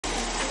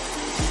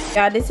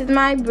Y'all, this is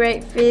my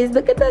breakfast.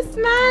 Look at the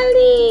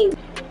smiley.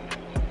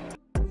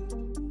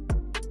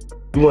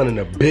 You 1 in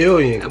a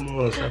billion. Come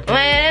on, stop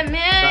playing.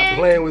 Stop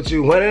playing with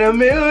you. 1 in a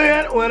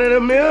million. 1 in a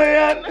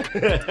million.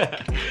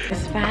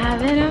 It's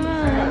 5 in a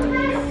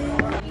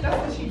month.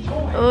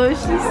 Oh,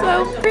 she's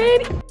so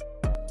pretty.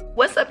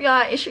 What's up,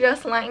 y'all? It's your girl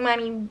Salome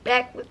Money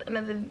back with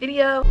another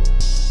video.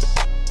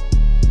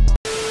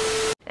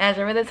 As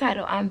I read the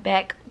title, I'm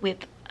back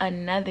with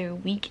another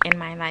week in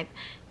my life.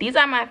 These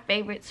are my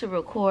favorite to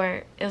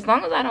record, as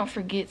long as I don't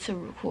forget to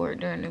record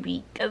during the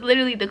week. That's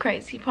literally the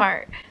crazy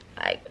part.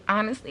 Like,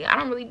 honestly, I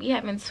don't really be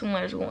having too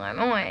much going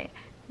on,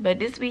 but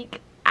this week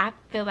I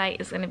feel like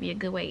it's gonna be a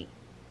good week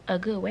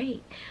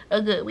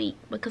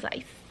because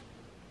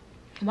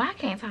why I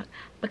can't talk?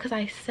 Because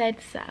I said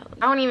so.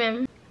 I don't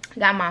even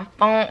got my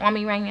phone on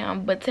me right now,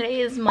 but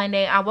today is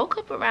Monday. I woke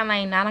up around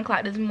like 9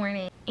 o'clock this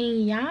morning,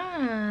 and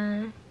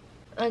yeah,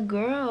 a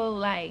girl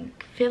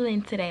like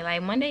feeling today.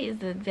 Like, Monday is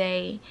the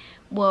day.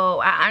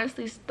 Well, I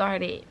honestly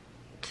started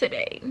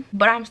today,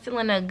 but I'm still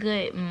in a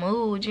good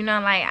mood, you know.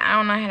 Like, I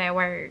don't know how that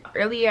works.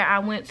 Earlier I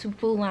went to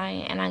Food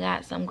Lion and I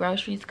got some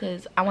groceries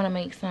because I want to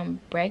make some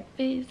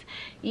breakfast,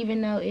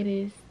 even though it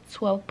is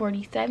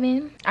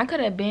 12:47. I could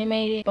have been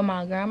made it, but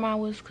my grandma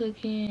was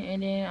cooking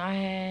and then I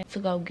had to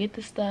go get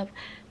the stuff.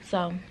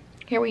 So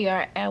here we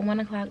are at 1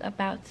 o'clock,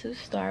 about to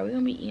start. We're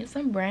gonna be eating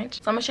some brunch.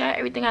 So I'm gonna show you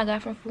everything I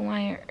got from Food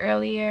Lion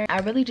earlier. I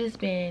really just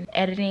been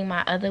editing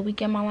my other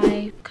week in my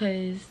life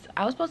because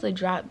I was supposed to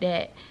drop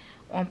that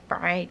on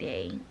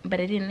Friday, but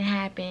it didn't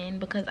happen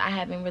because I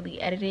haven't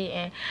really edited,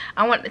 and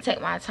I wanted to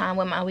take my time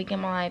with my week in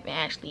my life and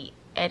actually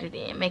edit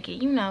it and make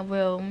it, you know,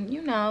 real,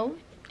 you know,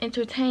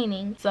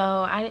 entertaining. So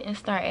I didn't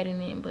start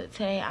editing, but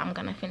today I'm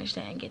gonna finish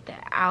that and get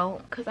that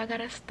out because I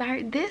gotta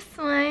start this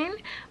one.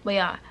 But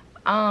yeah,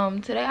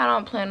 today I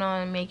don't plan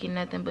on making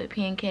nothing but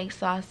pancake,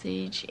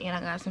 sausage, and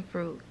I got some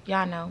fruit.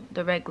 Y'all know,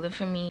 the regular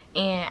for me.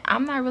 And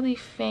I'm not really a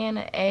fan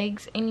of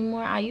eggs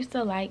anymore. I used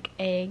to like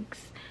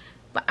eggs,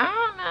 but I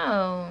don't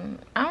know,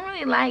 I don't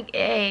really like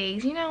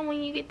eggs. You know,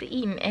 when you get to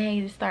eating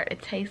eggs, it start to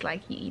taste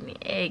like you eating an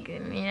egg,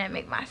 and then that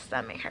make my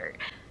stomach hurt.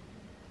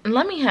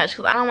 Let me hush,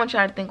 because I don't want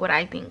y'all to think what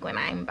I think when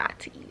I'm about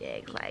to eat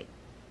eggs. Like,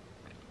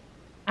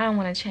 I don't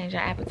want to change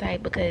your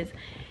appetite because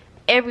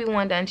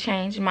everyone done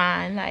changed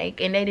mine,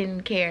 like, and they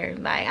didn't care.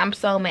 Like, I'm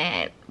so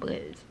mad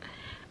because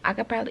I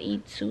could probably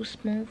eat 2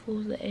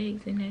 spoonfuls of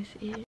eggs and that's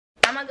it.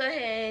 I'm gonna go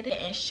ahead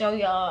and show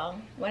y'all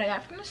what I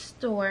got from the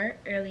store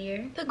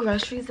earlier. The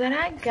groceries that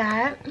I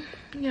got,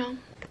 you know.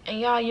 And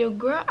y'all, your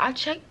girl, I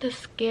checked the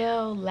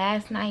scale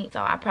last night,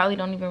 so I probably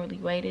don't even really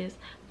weigh this.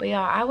 But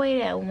y'all, I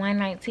weighed at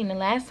 119. The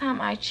last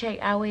time I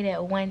checked, I weighed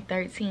at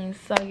 113.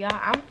 So y'all,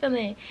 I'm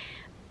feeling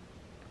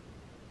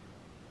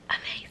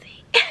amazing.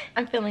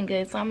 I'm feeling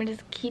good, so I'm gonna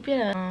just keep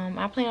it up.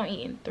 I plan on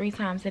eating 3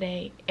 times a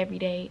day, every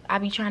day. I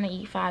be trying to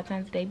eat 5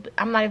 times a day, but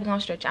I'm not even gonna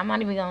stretch. I'm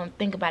not even gonna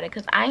think about it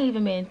because I ain't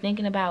even been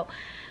thinking about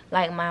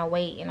like my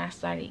weight, and I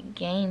started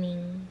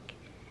gaining.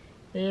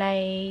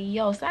 Like,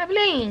 yo, stop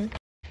playing.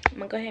 I'm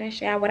gonna go ahead and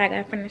show y'all what I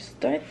got from the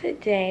store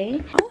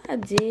today. Oh,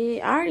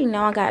 I already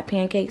know I got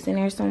pancakes in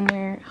there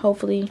somewhere,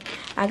 hopefully.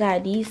 I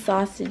got these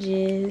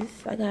sausages.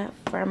 I got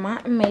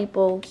Vermont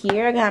maple.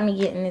 Kiera got me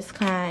getting this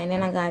kind, and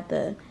then I got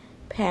the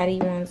patty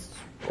ones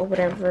or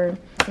whatever.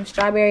 Some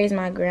strawberries,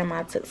 my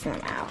grandma took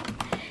some out.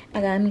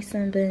 I got me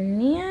some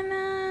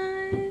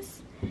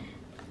bananas,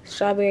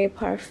 strawberry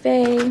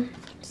parfait,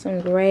 some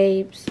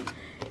grapes,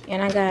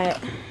 and I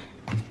got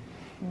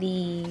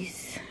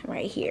these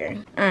right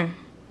here.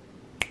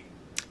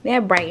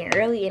 They're bright and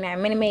early, and that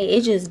Minute Maid,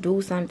 it just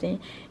do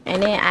something.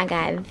 And then I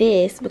got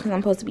this because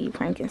I'm supposed to be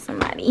pranking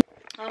somebody.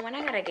 When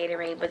I got a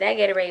Gatorade, but that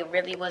Gatorade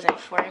really wasn't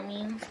for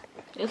me.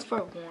 It's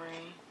for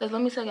Warren. Because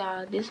let me tell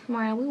y'all, this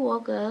morning we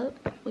woke up,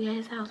 we at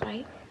his house,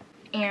 right?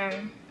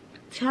 And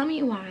tell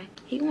me why.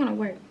 He going to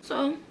work.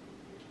 So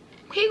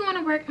he going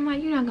to work. I'm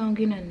like, you're not going to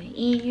get nothing to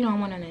eat. You don't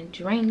want nothing to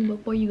drink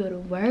before you go to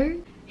work.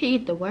 He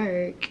get to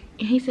work,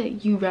 and he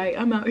said, you right,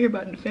 I'm out here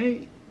about to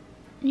faint.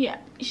 Yeah,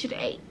 you should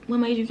have ate. What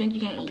made you think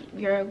you can't eat?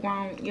 You're a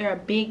grown, you're a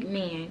big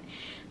man.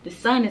 The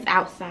sun is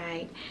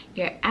outside.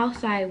 You're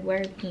outside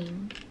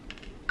working.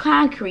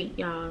 Concrete,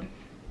 y'all.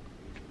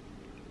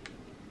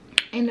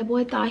 And the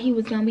boy thought he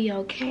was gonna be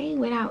okay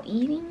without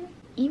eating,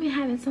 even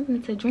having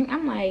something to drink.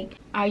 I'm like,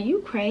 are you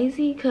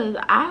crazy? Because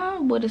I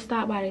would have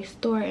stopped by the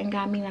store and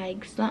got me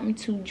like something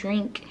to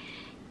drink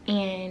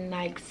and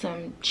like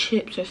some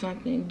chips or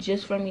something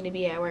just for me to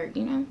be at work,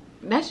 you know?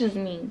 That's just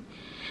me.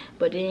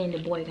 But then the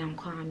boy gonna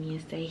call me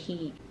and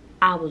say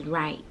I was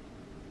right.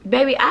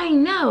 Baby, I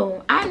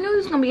know. I knew he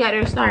was gonna be out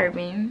there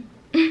starving.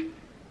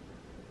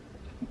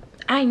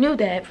 I knew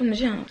that from the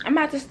jump. I'm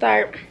about to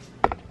start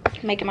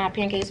making my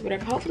pancakes or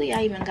whatever. Hopefully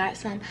I even got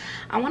some.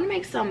 I want to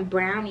make some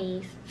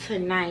brownies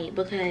tonight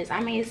because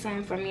I made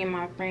some for me and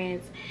my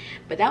friends,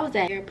 but that was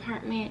at their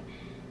apartment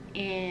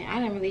and I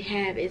didn't really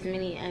have as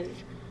many as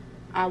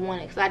I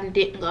wanted because I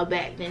didn't go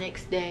back the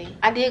next day.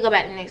 I did go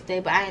back the next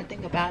day, but I didn't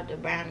think about the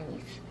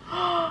brownies.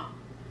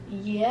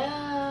 Yeah,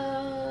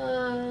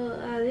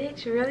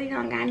 bitch really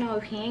don't got no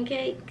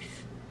pancakes.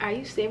 Are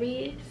you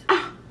serious?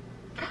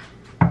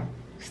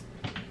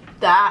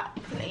 Stop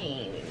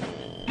playing with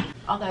me.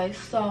 Okay,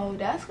 so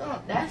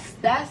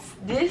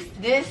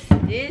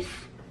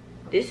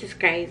this is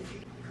crazy.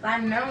 I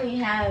normally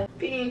have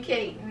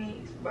pancake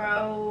mix,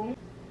 bro.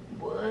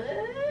 What?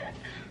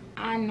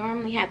 I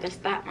normally have to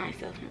stop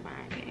myself from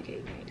buying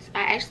pancake mix.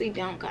 I actually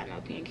don't got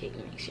no pancake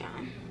mix, y'all.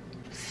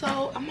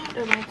 So I'm about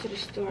to run to the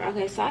store.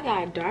 Okay, so I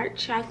got dark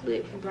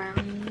chocolate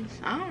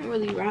brownies. I don't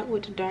really rock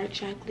with the dark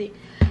chocolate,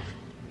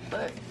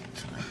 but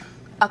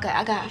okay,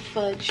 I got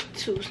fudge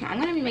too. So I'm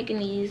gonna be making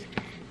these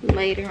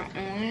later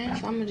on,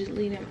 so I'm gonna just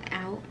leave them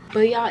out.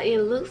 But y'all, it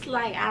looks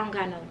like I don't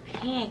got no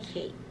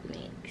pancake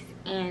mix,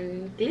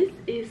 and this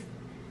is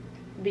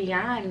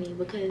beyond me,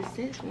 because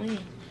since when?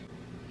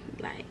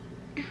 Like,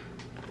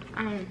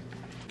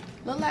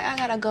 look like I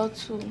gotta go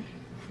to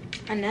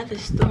another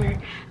store.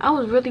 I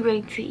was really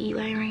ready to eat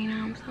like right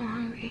now. I'm so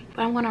hungry,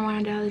 but I'm gonna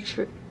run Dollar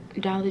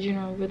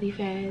General really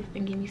fast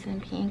and give me some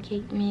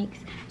pancake mix.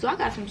 So I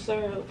got some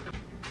syrup.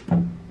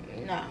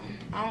 No,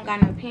 I don't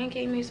got no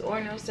pancake mix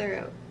or no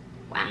syrup.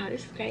 Wow,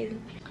 this is crazy.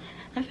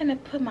 I'm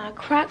finna put my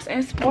Crocs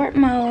in sport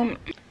mode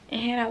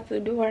and head out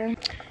the door.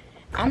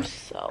 I'm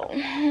so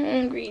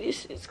hungry.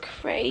 This is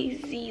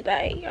crazy.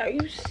 Like, are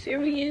you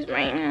serious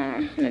right now?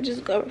 I'm gonna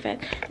just go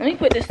fast. Let me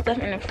put this stuff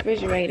in the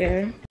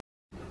refrigerator.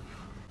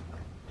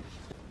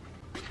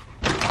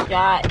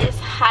 Y'all, it's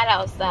hot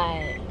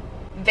outside.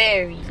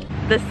 Very.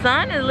 The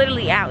sun is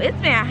literally out. It's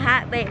been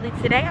hot lately.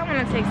 Today I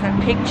want to take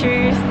some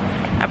pictures.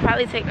 I'll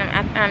probably take them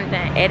after I'm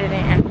done editing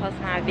and post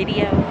my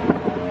video.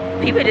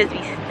 People just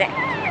be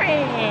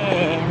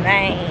staring.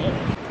 Like,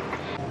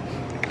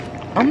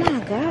 oh my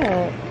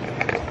god.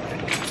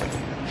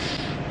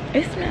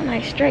 It smells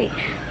like straight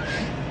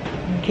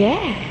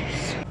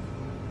gas.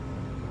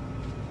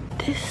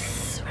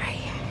 This right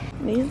here.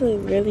 These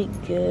look really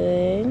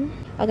good.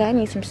 Okay, I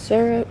need some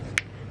syrup.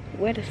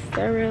 Where the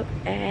syrup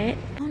at?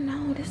 Oh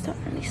no, this is the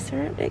only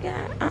syrup they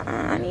got.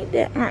 I need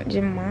that Aunt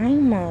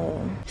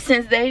Jemima.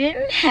 Since they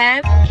didn't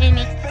have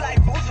any.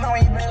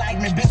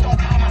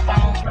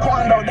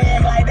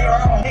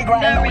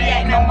 Don't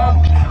react no more.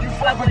 You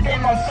fuck with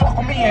them, don't fuck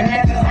with me, and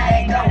that's just how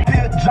it go.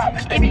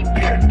 It be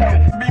pure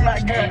dope. Be my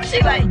girl.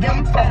 She like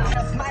them folks.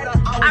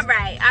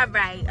 Alright.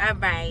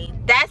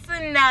 That's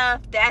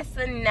enough.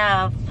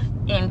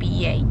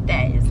 NBA,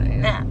 that is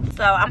enough.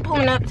 So I'm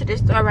pulling up to this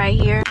store right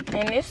here.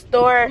 And this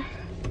store,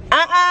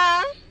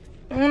 I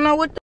don't know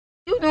what the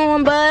you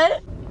doing,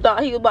 bud.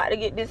 Thought he was about to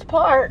get this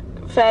part.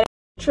 Fat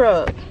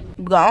truck.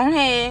 Go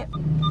ahead.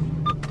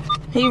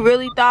 He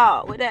really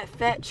thought with that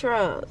fat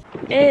truck.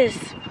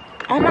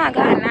 Oh my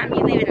god, not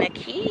me leaving the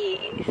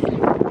keys.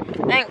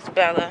 Thanks,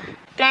 Bella.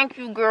 Thank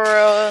you,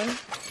 girl.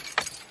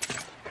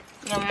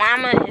 Your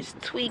mama is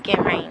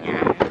tweaking right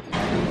now.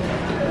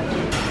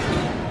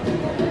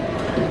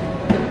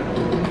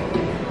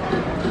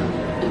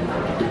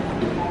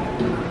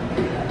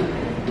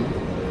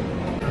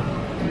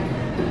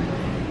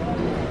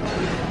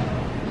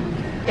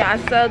 Yeah,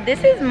 so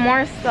this is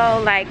more so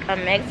like a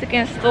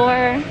Mexican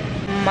store.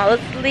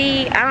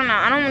 Mostly, I don't know.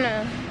 I don't want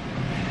to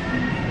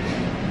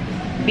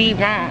be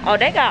wrong. Oh,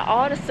 they got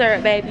all the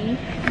syrup, baby.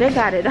 They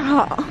got it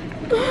all.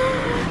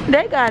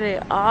 They got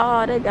it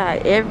all. They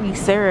got every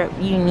syrup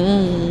you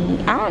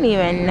need. I don't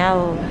even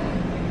know.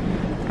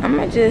 I'm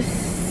gonna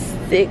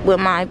just stick with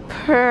my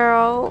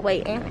Pearl.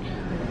 Wait,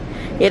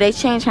 yeah, they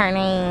changed her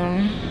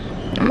name.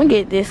 I'm gonna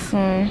get this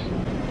one.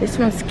 This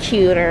one's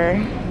cuter.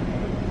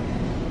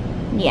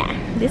 Yeah,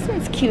 this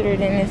one's cuter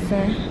than this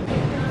one.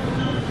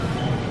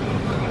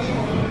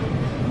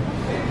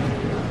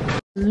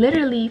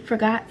 Literally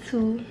forgot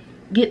to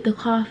get the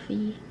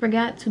coffee.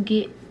 Forgot to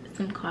get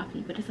some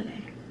coffee, but it's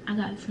okay. I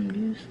got some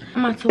juice.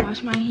 I'm about to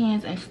wash my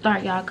hands and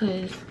start, y'all,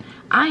 because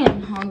I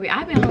am hungry.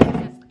 I've been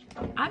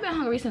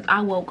hungry since I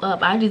woke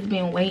up. I just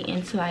been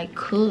waiting to like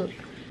cook.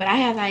 But I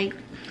had like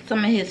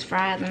some of his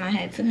fries and I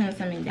had took him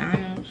some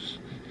McDonald's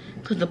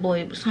because the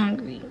boy was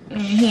hungry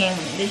and he ain't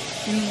want to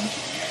listen to me.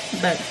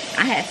 But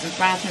I had some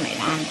fries from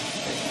McDonald's.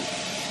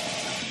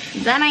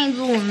 That ain't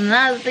doing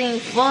nothing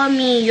for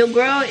me. Your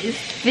girl is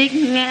sick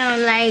now.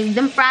 Like,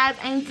 them fries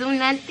ain't doing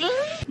nothing.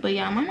 But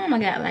y'all, my mama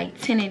got like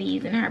 10 of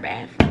these in her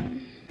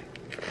bathroom.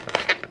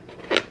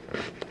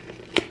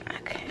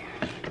 Okay.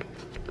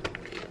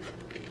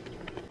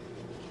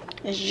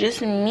 It's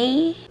just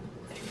me.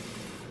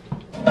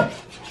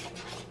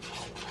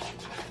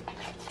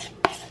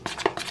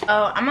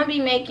 Oh, I'm gonna be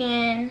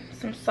making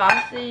some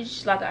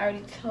sausage like I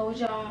already told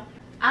y'all.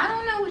 I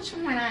don't know which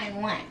one I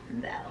want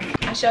though.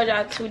 I showed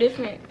y'all two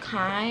different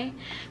kinds.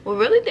 Well,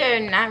 really they're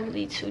not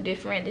really too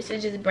different. This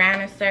is just brown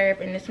and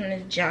syrup and this one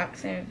is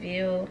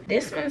Johnsonville.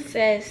 This one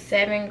says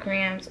 7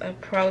 grams of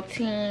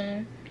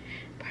protein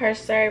per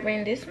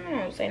serving. This one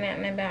don't say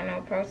nothing about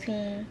no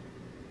protein.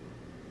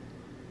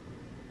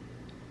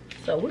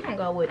 So we're gonna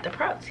go with the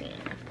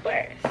protein, of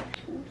course.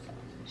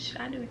 Should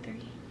I do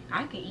 3?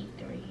 I can eat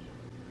 3.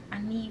 I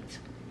need to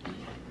eat.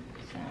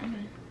 So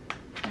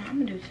I'm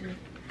gonna do 2.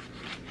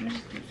 I'm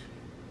just do 2.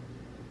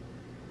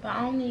 But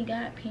I only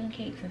got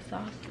pancakes and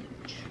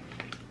sausage.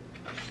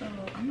 So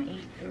I'm gonna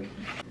eat 3.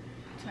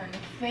 Turn the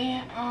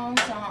fan on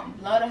so I don't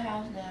blow the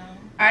house down.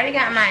 I already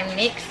got my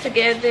mix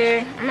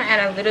together. I'm gonna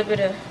add a little bit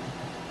of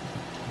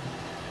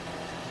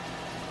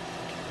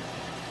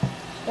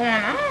what's going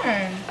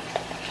on.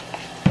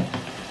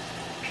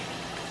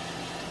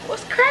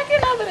 What's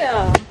cracking over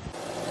there?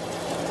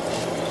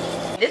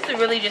 This is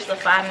really just a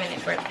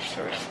 5-minute breakfast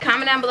for real.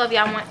 Comment down below if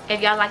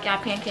y'all like y'all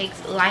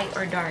pancakes light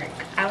or dark.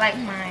 I like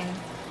mine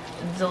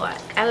dark.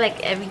 I like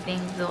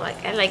everything dark.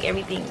 I like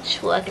everything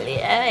chocolate.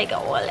 I like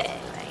all that.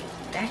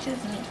 Like, that's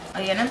just me. Oh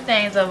yeah, them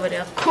things over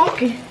there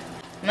cooking.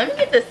 Let me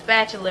get the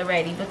spatula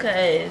ready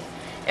because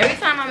every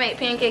time I make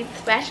pancakes, the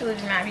spatula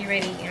do not be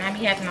ready and I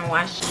be having to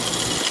wash it.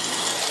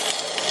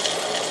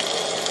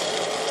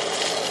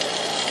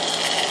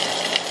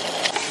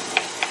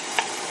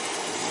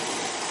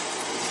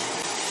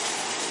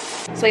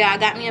 So y'all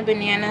got me a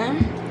banana.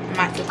 I'm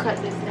about to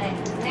cut this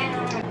thing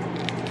down.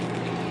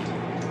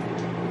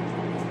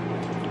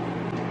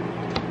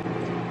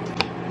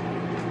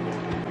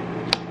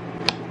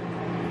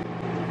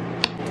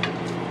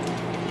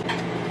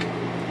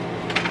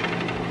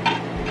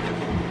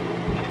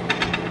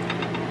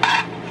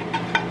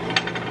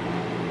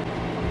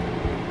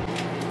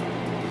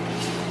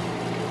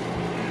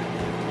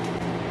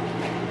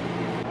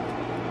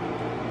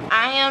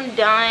 I am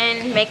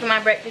done making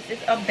my breakfast.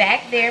 It's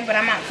back there, but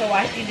I'm about to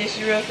wash these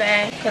dishes real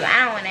fast because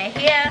I don't want to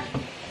hear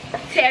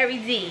Terry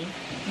D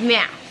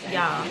mouth,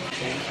 y'all.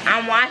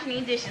 I'm washing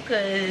these dishes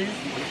because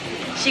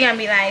she gonna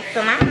be like,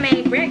 so I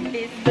made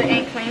breakfast but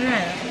ain't clean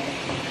up.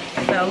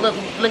 So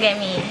look at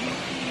me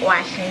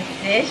washing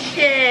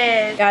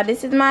dishes. Y'all,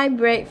 this is my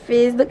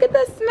breakfast. Look at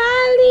the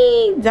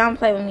smiley. Don't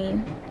play with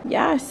me.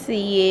 Y'all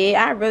see it.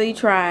 I really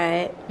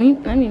tried.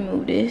 Let me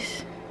move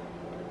this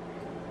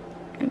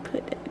and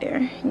put that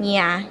there.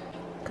 Yeah,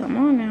 come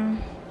on now.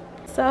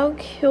 So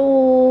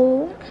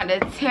cute. I'm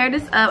gonna tear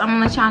this up. I'm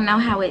gonna let y'all know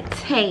how it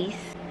tastes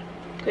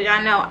because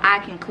y'all know I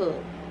can cook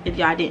if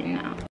y'all didn't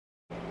know.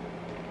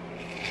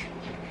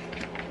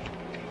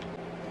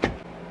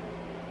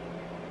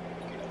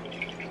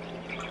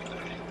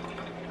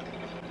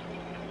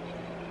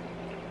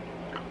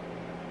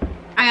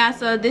 Alright,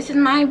 so this is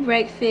my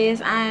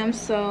breakfast. I am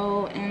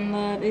so in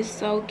love. It's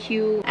so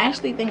cute. I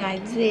actually think I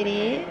did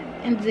it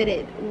and did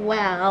it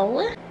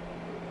well.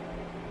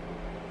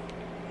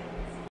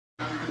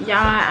 Y'all,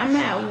 I'm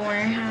at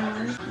Warren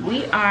House.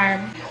 We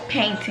are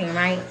painting,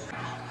 right?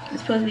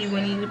 It's supposed to be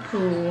Winnie the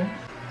Pooh.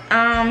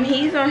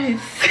 He's on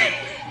his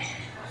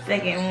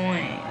second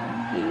one.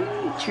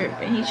 He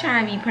tripping. He's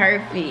trying to be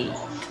perfect.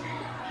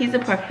 He's a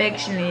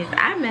perfectionist.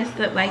 I messed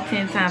up like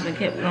 10 times and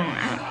kept going.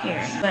 I don't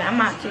care. But I'm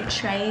about to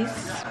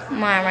trace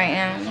mine right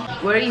now.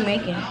 What are you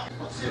making? I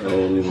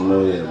don't even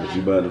know yet, but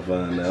you about to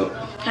find out.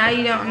 How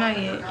you don't know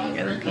yet?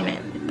 You're looking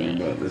at the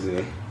thing. I'm about to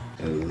see.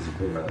 It's a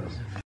surprise.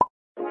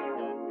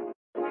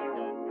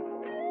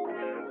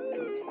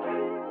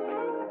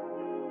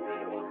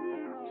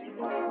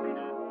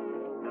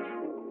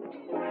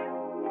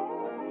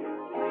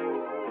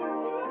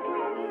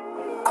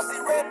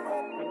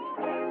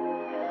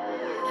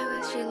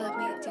 She let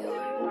me do it.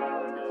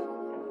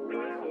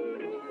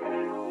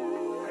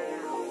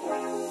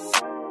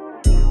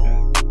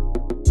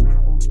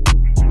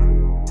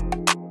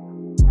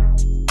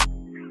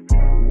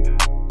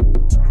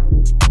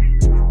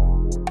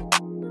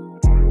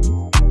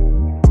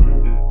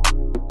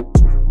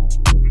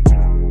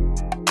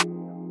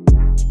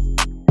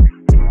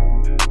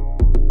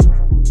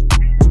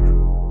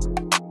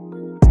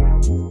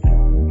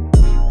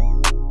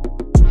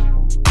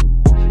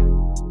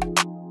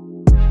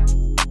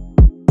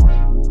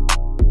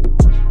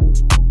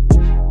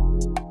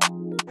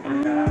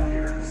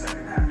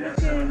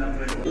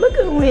 Look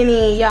at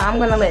Winnie. Y'all, I'm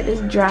gonna let this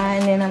dry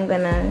and then I'm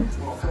gonna,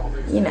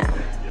 you know.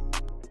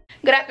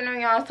 Good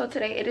afternoon, y'all. So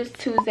today it is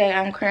Tuesday.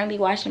 I'm currently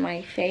washing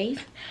my face.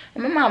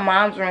 I'm in my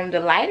mom's room. The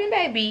lighting,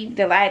 baby,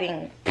 the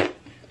lighting,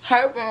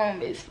 her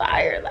room is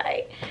fire.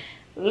 Like,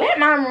 let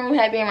my room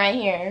have been right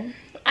here.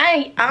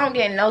 I don't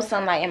get no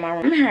sunlight in my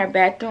room. I'm in her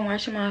bathroom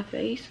washing my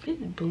face.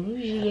 It's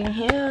bougie in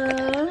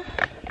here.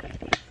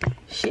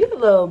 She a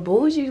little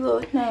bougie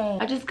little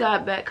thing. I just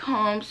got back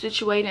home,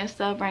 situated and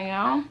stuff right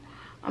now.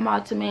 I'm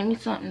about to make me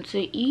something to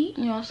eat,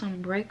 you know,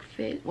 some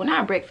breakfast. Well,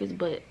 not breakfast,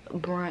 but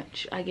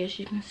brunch, I guess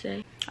you can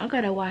say. I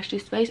gotta wash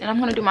this face and I'm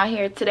gonna do my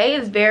hair. Today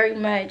is very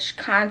much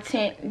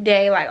content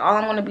day. Like, all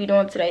I'm gonna be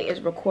doing today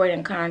is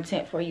recording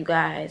content for you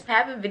guys. I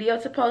have a video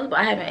to post, but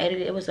I haven't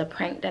edited. It was a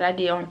prank that I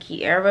did on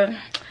Kiera.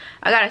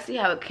 I gotta see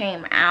how it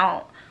came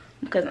out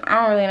because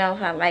I don't really know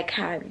if I like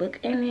how I look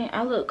in it.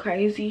 I look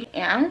crazy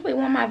and I don't really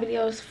want my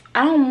videos.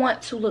 I don't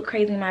want to look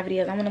crazy in my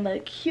videos. I want to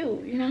look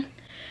cute, you know.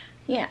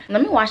 Yeah,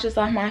 let me wash this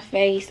off my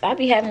face. I'll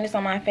be having this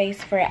on my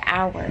face for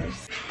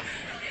hours.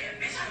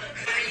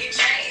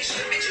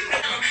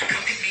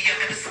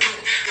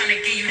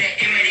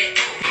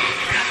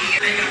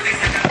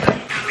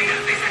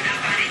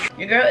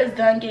 Your girl is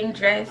done getting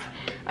dressed.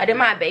 I did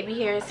my baby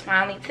hairs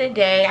finally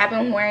today. I've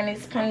been wearing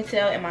this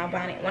ponytail in my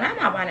bonnet. Well, not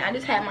my bonnet, I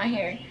just had my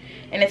hair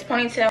in this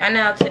ponytail. I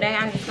know today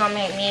I'm just gonna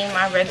make me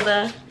my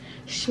regular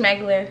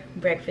schmegler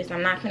breakfast.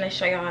 I'm not gonna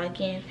show y'all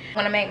again. I'm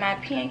gonna make my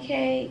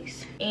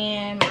pancakes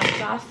and my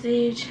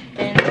sausage,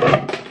 and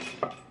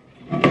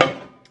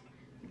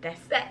that's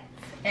that.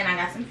 And I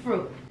got some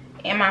fruit.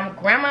 And my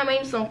grandma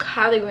made me some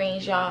collard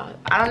greens, y'all.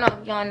 I don't know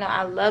if y'all know,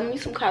 I love me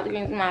some collard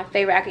greens. My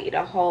favorite. I could eat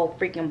a whole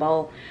freaking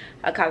bowl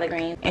of collard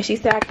greens. And she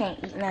said I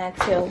can't eat none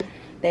until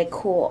they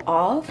cool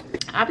off.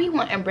 I'll be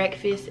wanting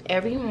breakfast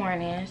every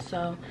morning,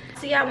 so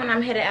see y'all when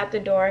I'm headed out the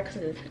door,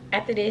 because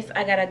after this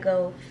I gotta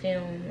go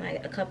film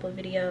like a couple of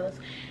videos,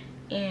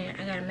 and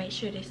I gotta make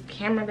sure this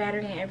camera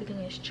battery and everything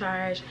is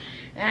charged,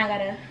 and I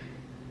gotta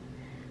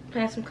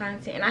plan some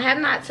content. And I have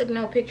not took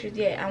no pictures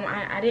yet.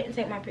 I didn't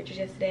take my pictures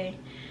yesterday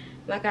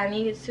like I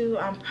needed to.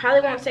 I probably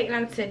won't take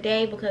them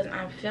today because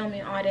I'm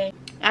filming all day.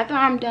 After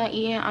I'm done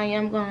eating, I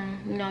am gonna,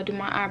 you know, do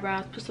my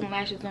eyebrows, put some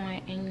lashes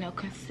on, and, you know,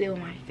 conceal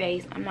my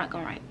face. I'm not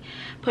gonna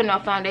put no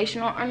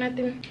foundation on or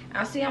nothing.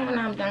 I'll see y'all when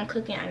I'm done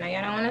cooking. I know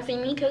y'all don't wanna see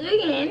me cook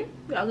again.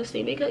 Y'all could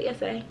see me cook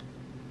yesterday.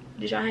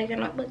 Did y'all have your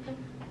notebook?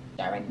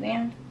 Y'all write it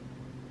down?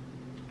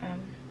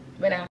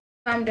 But now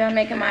I'm done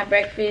making my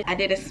breakfast. I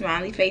did a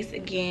smiley face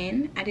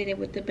again. I did it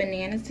with the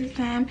bananas this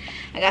time.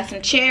 I got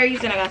some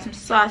cherries and I got some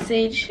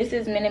sausage. This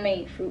is Minute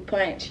Maid fruit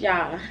punch,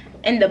 y'all.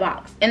 In the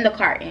box, in the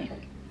carton.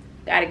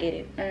 Gotta get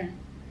it.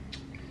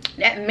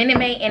 That Minute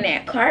Maid in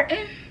that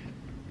carton,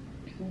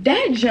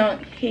 that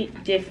junk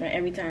hit different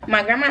every time.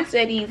 My grandma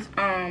said these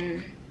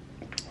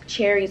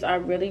cherries are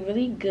really,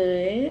 really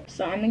good.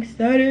 So I'm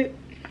excited.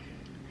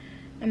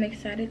 I'm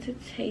excited to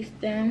taste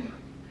them.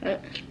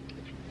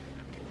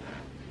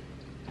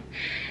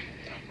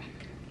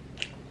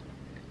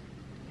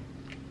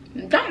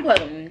 Don't play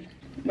with me.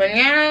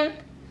 Banana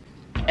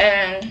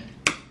and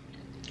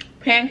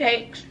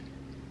pancakes.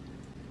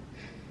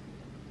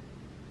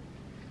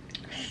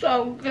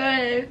 So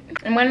good.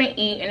 I'm gonna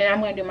eat and then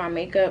I'm gonna do my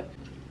makeup.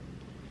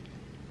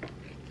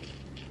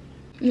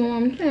 You know what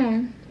I'm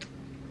saying?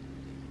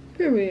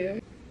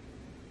 Period.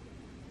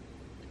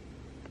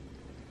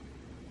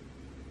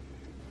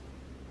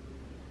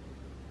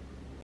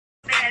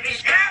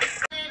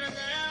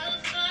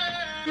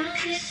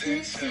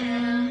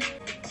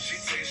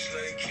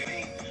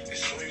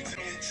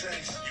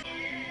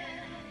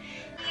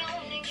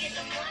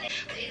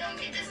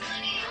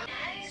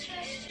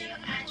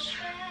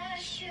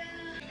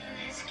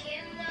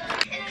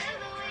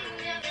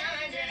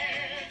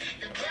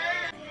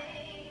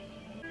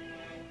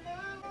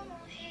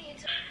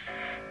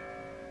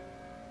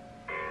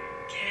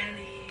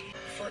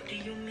 What do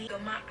you mean?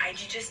 Got my IG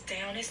just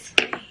down the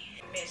screen.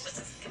 Miss,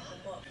 skip them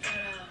up.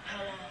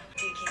 How long?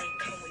 Digging it,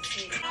 come with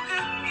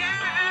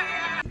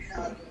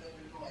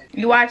it.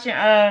 You watching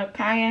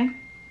Kanye?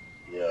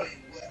 Yeah.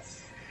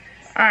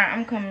 Alright,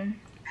 I'm coming.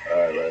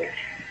 Alright, man.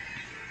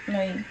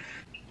 No, you.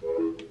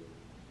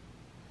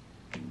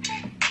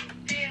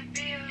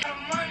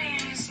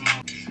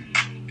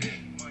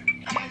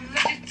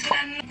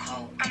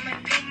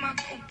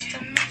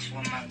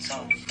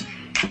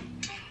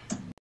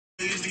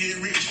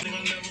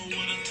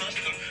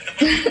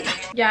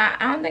 Yeah,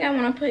 I don't think I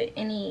want to put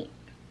any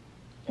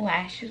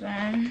lashes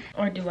on,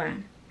 or do I?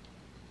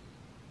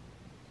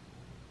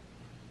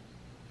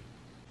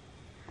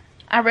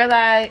 I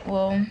realized,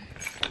 well,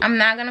 I'm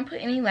not gonna put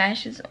any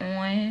lashes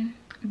on,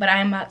 but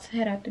I'm about to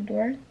head out the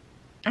door.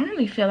 I don't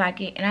really feel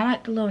like it, and I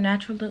like the little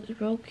natural look. It's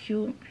real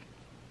cute.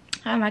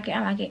 I like it.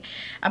 I like it.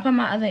 I put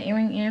my other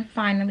earring in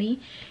finally,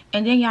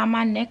 and then y'all,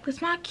 my necklace,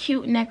 my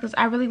cute necklace.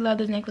 I really love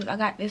this necklace. I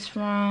got this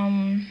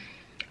from,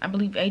 I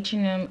believe,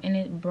 H&M, and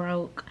it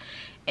broke.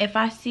 If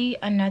I see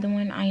another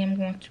one, I am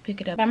going to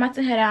pick it up. I'm about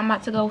to head out. I'm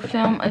about to go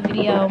film a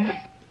video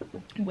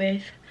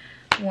with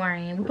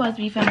Warren. We're supposed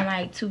to be filming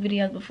like 2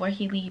 videos before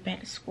he leaves back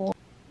to school.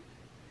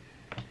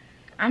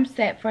 I'm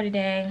set for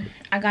today.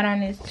 I got on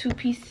this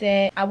 2-piece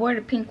set. I wore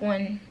the pink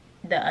one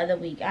the other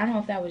week. I don't know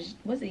if that was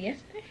it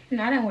yesterday?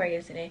 No, I didn't wear it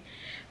yesterday.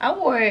 I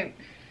wore it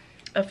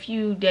a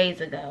few days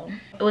ago.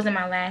 It was in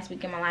my last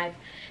week in my life.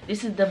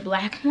 This is the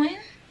black one.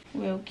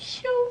 Real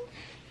cute.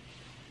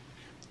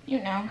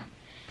 You know.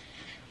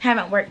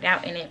 Haven't worked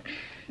out in it.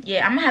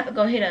 Yeah, I'm gonna have to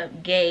go hit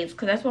up Gabe's,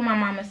 because that's what my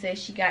mama said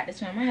she got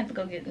this one. I'm gonna have to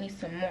go get me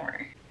some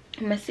more.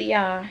 I'm gonna see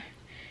y'all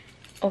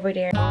over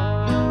there. I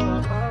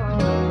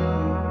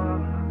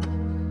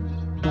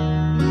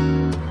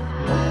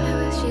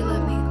wish you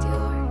let me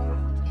Dior.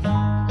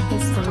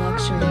 It's the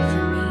luxury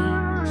for me.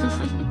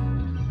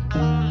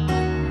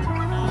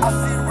 I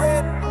see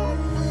red.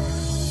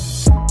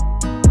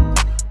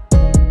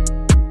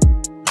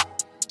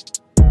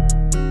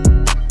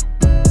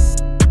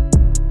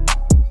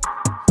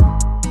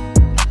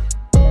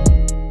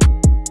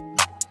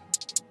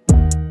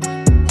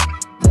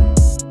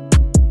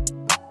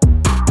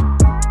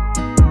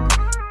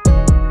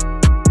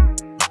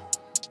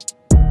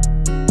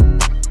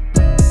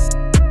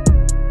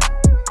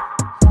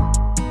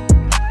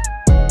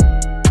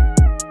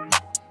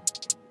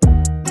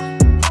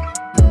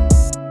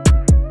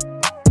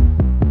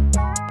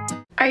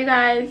 Alright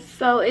guys,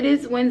 so it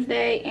is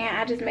Wednesday and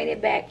I just made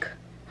it back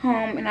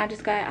home and I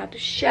just got out the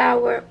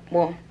shower.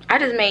 Well, I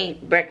just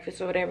made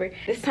breakfast or whatever.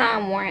 This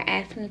time Warren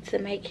asked me to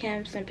make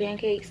him some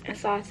pancakes and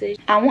sausage.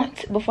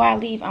 Before I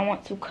leave, I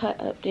want to cut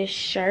up this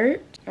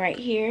shirt right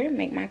here,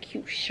 make my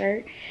cute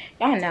shirt.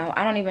 Y'all know,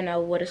 I don't even know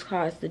what it's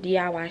called. It's the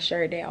DIY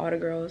shirt that all the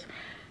girls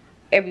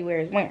everywhere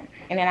is wearing.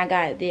 And then I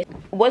got this.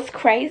 What's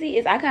crazy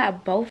is I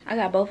got both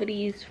of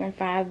these from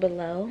Five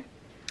Below.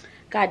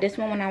 Got this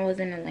one when I was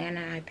in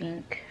Atlanta, I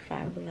think,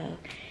 Five Below.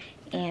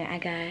 And I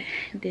got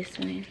this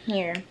one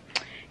here.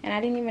 And I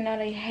didn't even know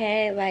they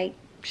had like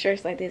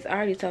shirts like this. I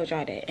already told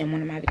y'all that in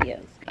one of my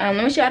videos. Let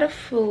me show y'all the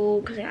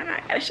food, because I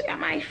gotta show y'all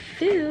my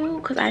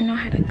food, because I know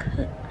how to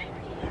cook.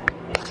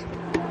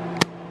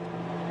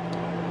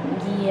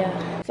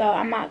 Yeah, so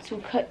I'm about to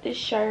cut this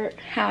shirt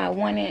how I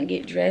want it and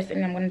get dressed,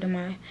 and I'm gonna do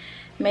my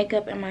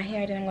makeup and my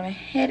hair. Then I'm gonna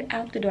head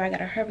out the door. I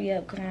gotta hurry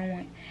up because I don't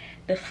want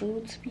the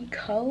food to be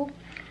cold,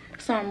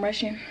 so I'm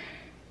rushing.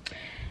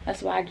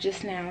 That's why I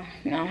just now,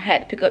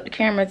 had to pick up the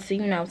camera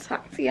to,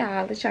 talk to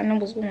y'all, let y'all know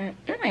what's going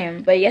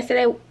on. But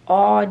yesterday,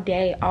 all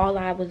day, all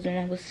I was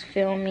doing was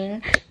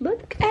filming.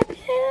 Look at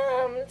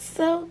him,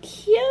 so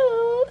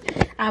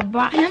cute. I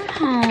brought him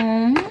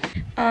home.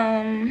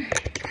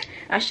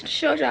 I should have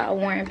showed y'all a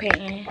Warren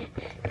painting.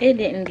 It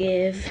didn't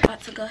give. I'm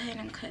about to go ahead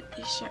and cut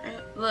this shirt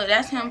up. Look,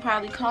 that's him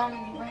probably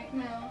calling me right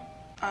now.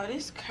 Oh,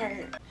 this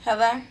Kurt.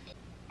 Hello?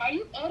 Are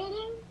you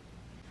editing?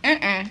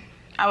 Mm-mm.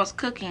 I was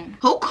cooking.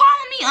 Who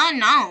calling me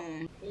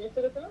unknown?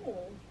 Answer the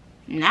phone.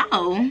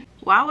 No.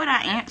 Why would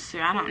I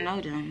answer? I don't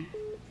know them.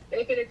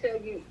 They're gonna tell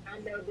you, I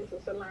know this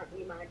is a lot,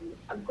 Imani.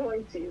 I'm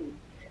going to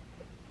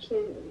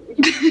kill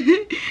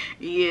you.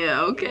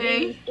 Yeah,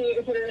 okay. You're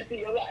scared for the rest of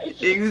your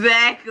life.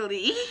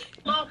 Exactly.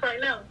 Off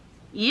right now.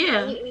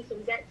 Yeah. You need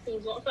some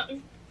vaccines or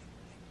something?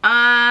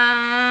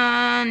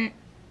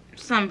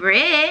 Some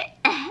bread.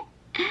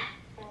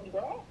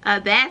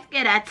 A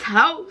basket of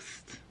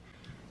toast.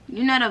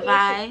 You know the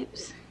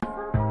vibes.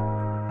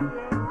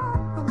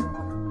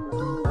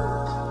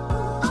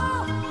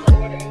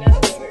 Order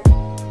another order.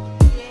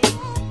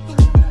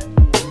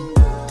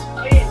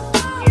 Oh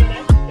yeah,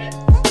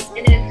 that's.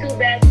 And then 2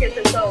 baskets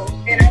of toast.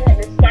 And I want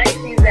the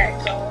spicy Zach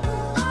sauce.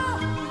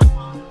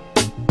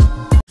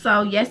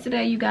 So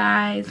yesterday, you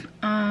guys,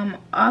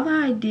 all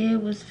I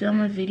did was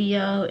film a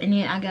video, and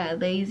then I got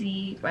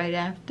lazy right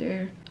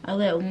after. I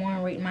let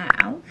Warren rate my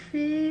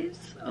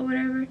outfits or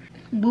whatever.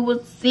 We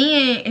was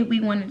seeing if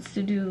we wanted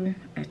to do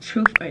a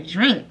truth or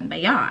drink,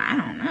 but y'all, I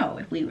don't know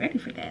if we ready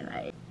for that.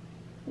 Like,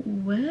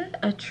 what?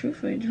 A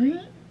truth or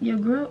drink? Your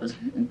girl was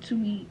to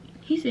be.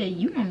 He said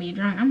you gonna be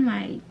drunk. I'm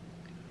like,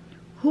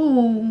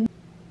 who?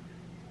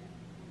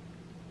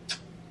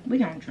 We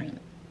gonna drink.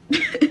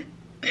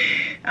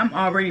 I'm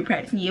already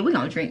practicing. Yeah, we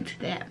gonna drink to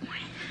that one.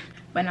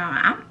 But no,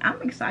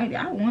 I'm excited.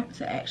 I want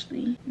to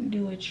actually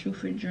do a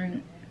truth or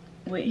drink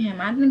with him.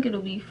 I think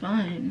it'll be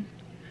fun,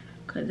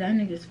 cause that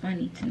nigga's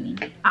funny to me.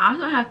 I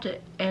also have to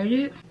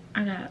edit.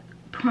 I got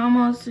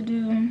promos to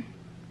do.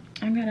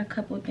 I got a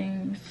couple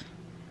things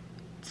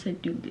to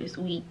do this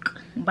week,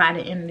 by the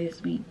end of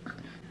this week.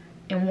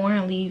 And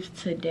Warren leaves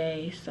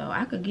today, so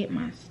I could get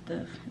my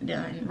stuff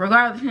done.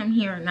 Regardless of him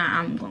here or not,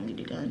 I'm gonna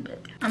get it done. But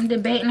I'm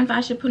debating if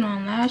I should put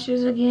on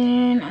lashes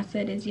again. I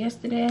said this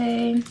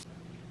yesterday.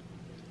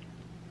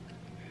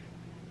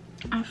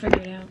 I'll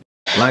figure it out.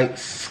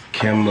 Lights,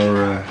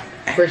 camera.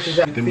 Versus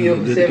I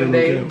feel 7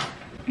 days.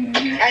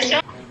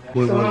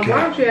 Wait, So why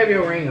don't you have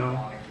your ring on?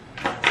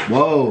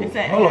 Whoa,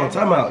 hold on,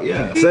 time out,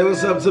 yeah. Say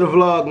what's up to the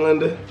vlog,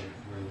 Linda.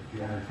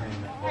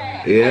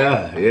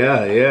 Yeah.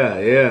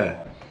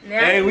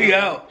 Hey, we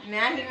out.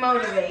 Now he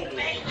motivated.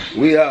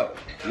 We out.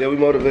 Yeah, we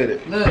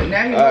motivated. Look,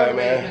 now you All right, motivated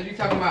man. because you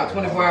talking about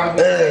 24 hours.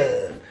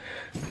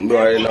 You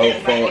already know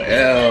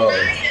 4L.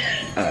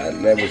 I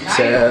never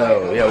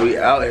tell. Yeah, we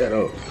out here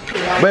though.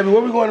 Baby,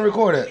 where we going to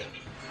record at?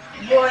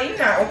 Boy, you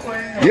not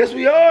recording. Yes,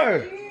 we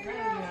are.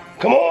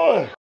 Come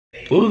on.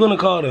 What we gonna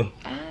call them?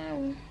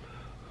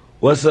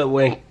 What's up,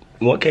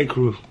 1K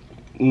crew?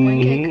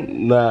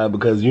 Nah,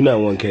 because you're not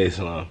 1K,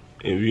 so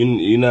if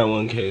you're not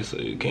 1K, so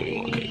you can't be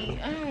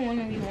 1K. I don't want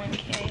to be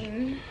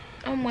 1K.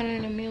 I'm 1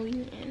 in a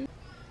million.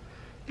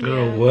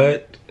 Girl,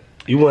 what?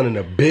 You 1 in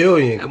a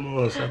billion? Come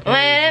on, stop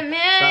playing.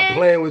 Stop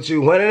playing with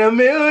you. 1 in a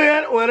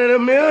million. 1 in a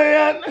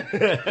million.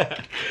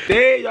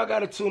 Hey, y'all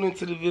gotta tune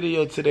into the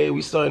video today.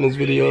 We starting this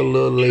video a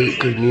little late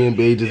because me and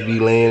Bae just be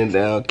laying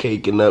down,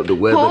 caking up. The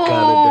weather kind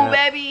of down.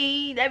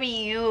 Baby, that be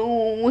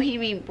you. He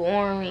be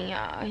boring,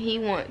 y'all. He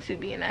wants to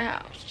be in the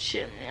house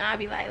chilling. I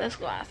be like, let's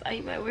go outside. He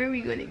be like, where are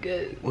we gonna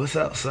go? What's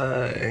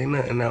outside? Ain't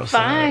nothing outside.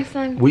 Find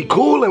something. We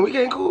cooling. We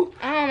getting cool.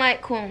 I don't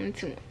like cooling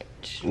too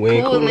much. We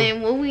ain't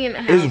cooling. When we in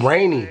the house. It's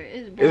rainy.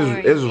 It's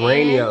boring. It's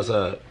rainy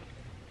outside.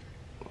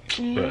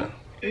 Yeah.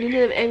 You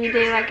live every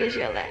day like it's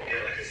your life.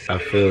 I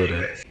feel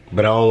that.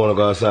 But I don't want to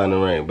go outside in the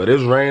rain. But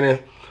it's raining.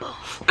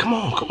 Come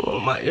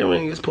on. My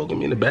earring is poking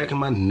me in the back of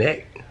my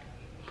neck.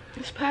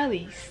 It's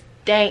probably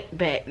stank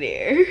back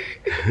there.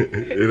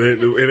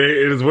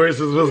 it is worse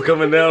than what's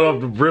coming down off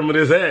the brim of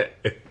this hat.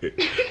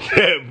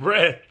 That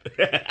breath.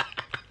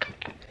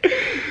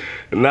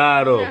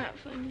 Nah, though.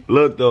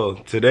 Look, though.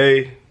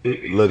 Today,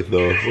 Look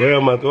though, where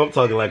am I? I'm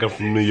talking like I'm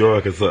from New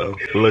York or something.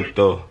 Look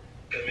though.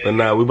 But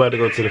nah, we about to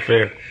go to the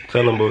fair.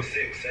 Tell them, boy.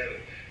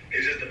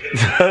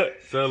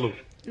 Tell them.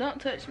 Don't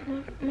touch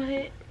my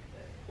head.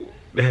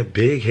 That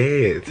big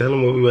head. Tell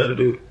them what we about to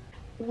do.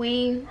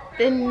 We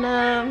then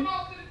what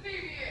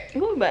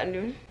we about to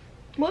do?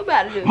 What we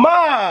about to do?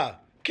 Ma,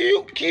 can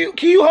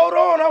you hold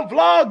on? I'm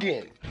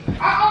vlogging.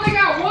 I only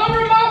got one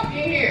remote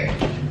in here.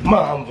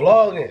 Ma, I'm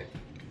vlogging.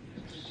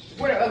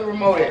 Where the other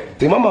remote at?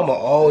 See, my mama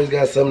always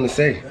got something to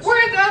say.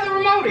 Where's the other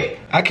remote at?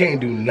 I can't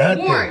do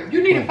nothing. Warren,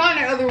 you need to find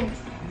that other.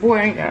 Boy,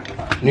 ain't got.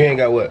 You ain't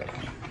got what?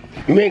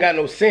 You ain't got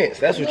no sense.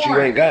 That's what Warren,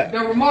 you ain't got. The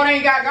remote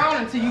ain't got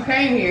gone until you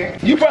came here.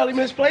 You probably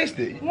misplaced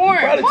it. Warren,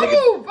 Find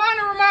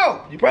the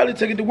remote. You probably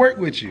took it to work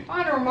with you.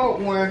 Find the remote,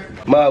 Warren.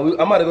 Ma, I'm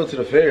about to go to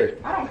the fair.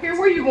 I don't care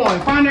where you going.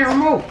 Find that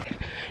remote.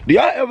 Do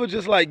y'all ever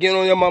just like get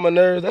on your mama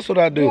nerves? That's what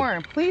I do.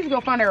 Warren, please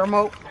go find that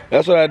remote.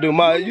 That's what I do.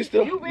 Ma, you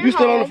still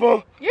on the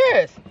phone?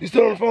 Yes. You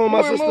still on the phone with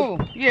my Warren, sister?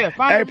 move. Yeah,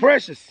 find Hey, it.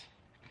 Precious.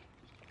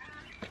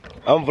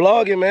 I'm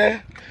vlogging,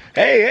 man.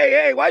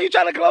 Hey, why you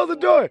trying to close the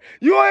door?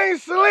 You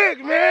ain't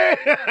slick, man.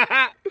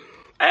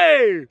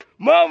 Hey,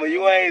 mama,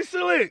 you ain't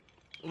slick.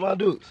 My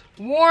dudes.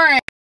 Warren.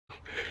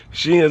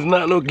 She is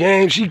not no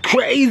game. She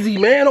crazy,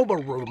 man, over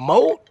a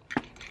remote.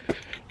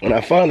 When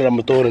I find it, I'm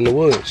gonna throw it in the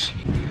woods.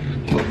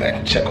 Go back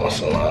and check on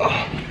Salon.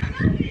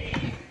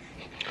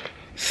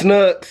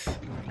 Snucks,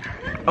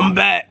 I'm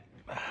back.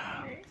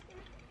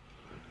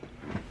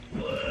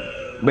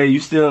 Babe,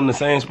 you still in the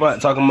same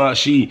spot talking about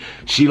she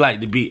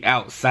like to be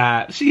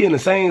outside. She in the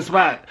same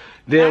spot.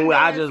 Then when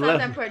I just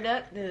left. Something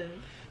productive.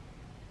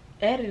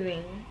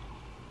 Editing.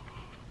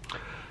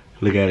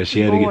 Look at her. She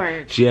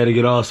had to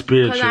get all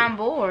spiritual. Cause I'm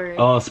bored.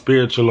 All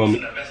spiritual on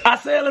me. I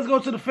said let's go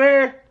to the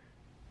fair.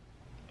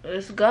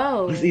 Let's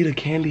go. Let's eat a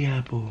candy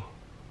apple.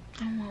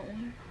 I want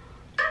one.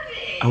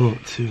 I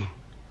want two.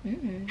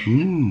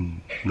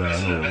 Nah,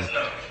 I don't want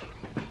one.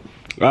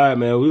 Alright,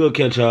 man, we gonna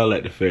catch y'all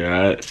at the fair,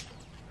 alright?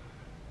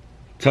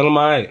 Tell them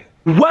alright.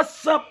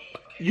 What's up,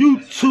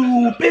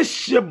 YouTube?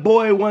 It's your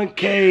boy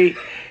 1K,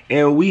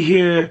 and we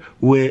here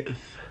with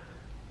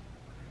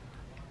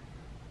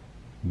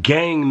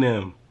Gang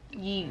Them.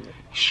 You.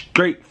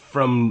 Straight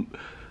from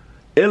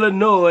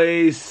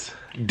Illinois,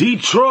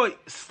 Detroit.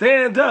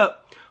 Stand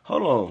up.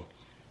 Hold on.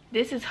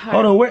 This is her.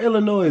 Hold on, where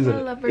Illinois is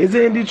it? Is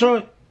it in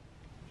Detroit?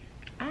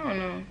 I don't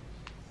know.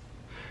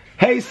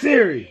 Hey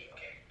Siri.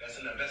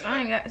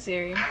 I ain't got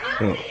Siri.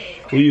 Oh,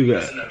 who you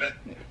got?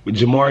 With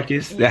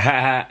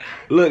Jamarcus?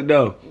 Look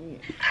though.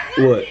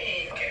 What?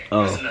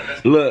 Oh,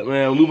 look,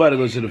 man, we about to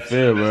go to the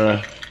fair,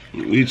 bro.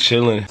 We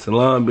chilling.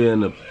 Salon be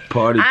in the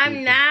party.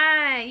 I'm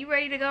not. You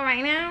ready to go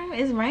right now?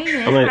 It's raining.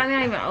 It's Like, probably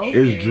not even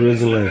open. it's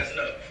drizzling.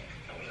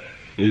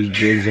 It's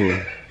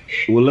drizzling.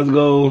 Well, let's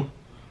go.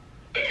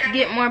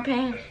 Get more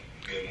paint.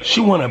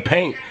 She wanna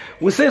paint.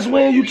 Well, since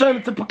when you turned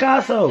it to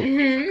Picasso?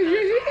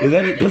 Is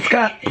that it?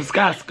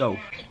 Picasso.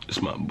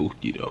 It's my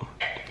bookie though.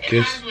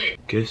 Kiss.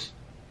 Kiss.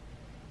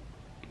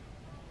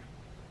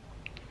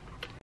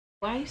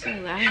 Why are you so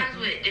loud?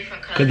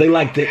 Cause they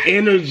like the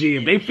energy.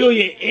 If they feel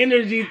your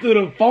energy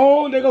through the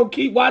phone, they gonna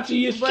keep watching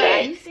your But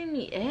shit. you see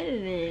me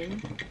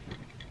editing.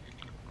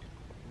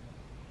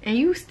 And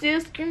you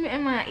still screaming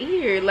in my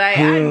ear. Like,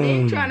 I've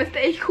been trying to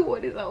stay cool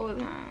this whole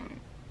time.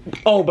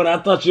 Oh, but I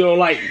thought you don't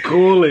like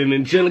cooling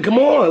and chilling. Come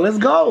on, let's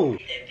go.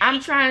 I'm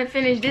trying to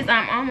finish this.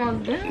 I'm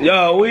almost done.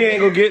 Yo, we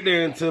ain't gonna get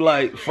there until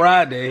like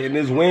Friday, and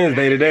it's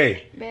Wednesday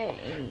today. Babe.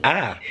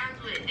 Ah.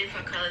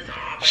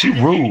 She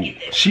rude.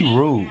 She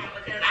rude.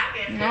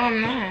 No,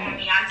 I'm not.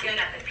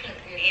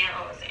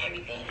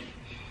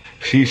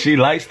 She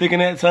likes sticking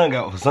that tongue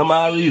out for some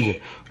odd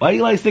reason. Why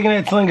you like sticking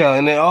that tongue out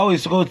and it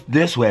always goes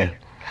this way?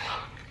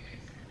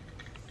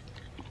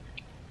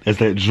 That's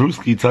that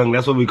Drewski tongue.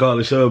 That's what we call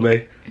the show,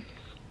 man.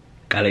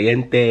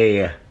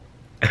 Caliente.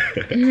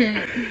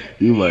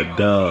 You my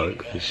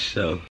dog for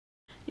sure.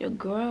 Your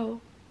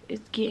girl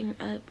is getting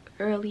up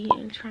early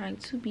and trying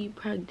to be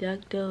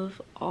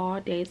productive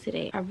all day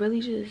today. I really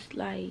just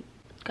like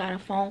got a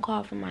phone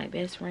call from my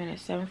best friend at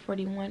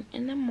 7:41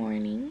 in the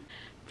morning.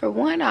 For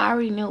one, I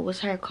already knew it was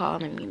her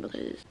calling me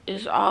because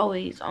it's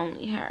always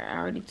only her. I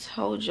already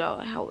told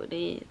y'all how it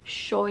is.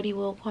 Shorty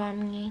will call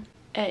me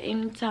at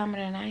any time of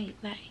the night,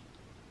 like,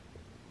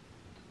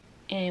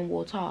 and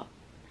we'll talk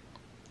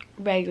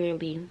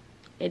regularly.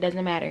 It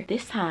doesn't matter.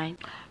 This time,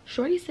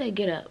 Shorty said,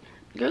 get up.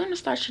 You're gonna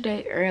start your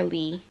day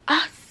early.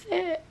 I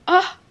said,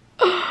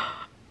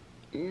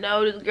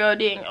 no, this girl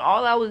didn't.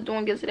 All I was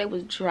doing yesterday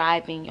was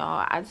driving,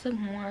 y'all. I took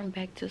Warren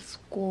back to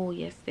school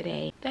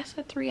yesterday. That's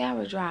a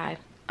 3-hour drive.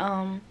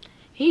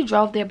 He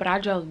drove there, but I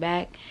drove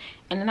back.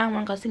 And then I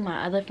went to go see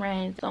my other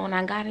friends. So when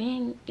I got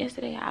in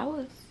yesterday, I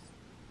was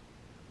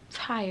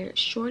tired.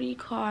 Shorty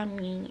called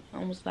me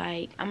and was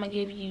like, I'm gonna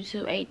give you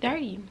till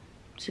 8:30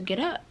 to get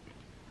up.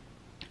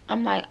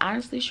 I'm like,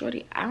 honestly,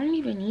 Shorty, I don't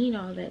even need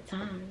all that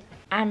time.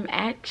 I'm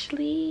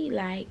actually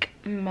like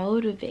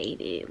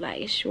motivated.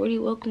 Like, Shorty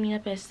woke me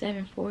up at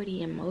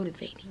 7:40 and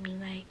motivated me.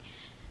 Like,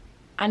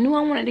 I knew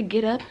I wanted to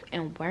get up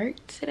and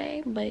work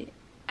today, but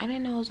I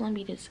didn't know it was gonna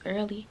be this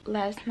early.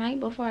 Last night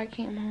before I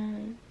came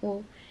home,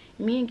 well,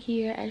 me and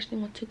Kia actually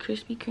went to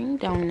Krispy Kreme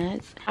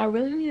donuts. I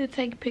really need to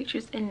take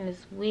pictures in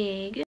this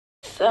wig.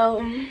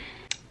 So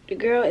the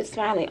girl is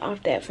finally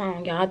off that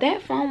phone, y'all.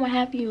 That phone will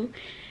have you,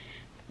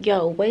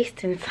 yo,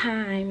 wasting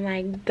time.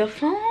 Like, the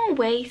phone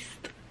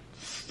wastes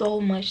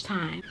so much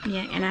time.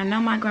 Yeah, and I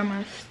know my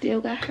grandma still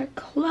got her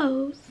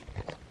clothes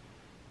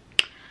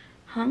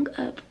hung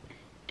up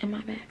in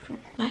my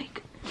bathroom.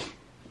 Like,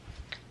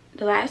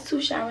 the last 2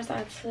 showers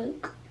I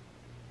took,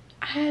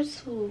 I had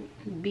to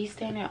be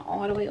standing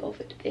all the way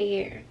over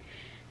there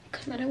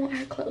because I didn't want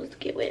her clothes to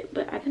get wet.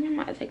 But I think I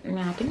might take them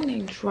out. I think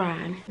they're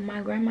dry.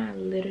 My grandma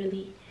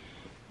literally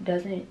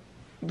doesn't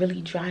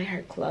really dry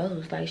her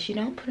clothes. Like, she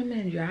don't put them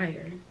in the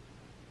dryer.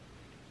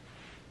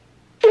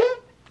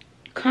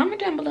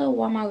 Comment down below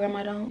why my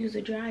grandma don't use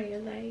a dryer.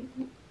 Like,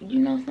 you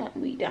know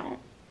something we don't.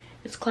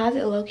 This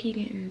closet low-key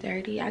getting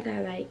dirty. I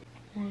got like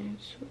 1,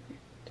 2,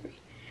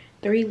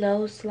 3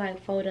 loads to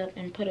like fold up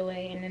and put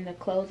away, and then the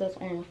clothes that's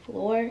on the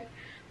floor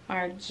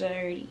are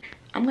dirty.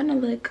 I'm gonna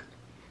look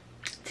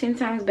 10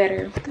 times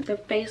better. The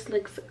face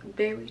looks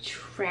very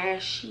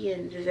trashy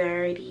and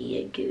dirty.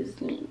 It gives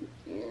me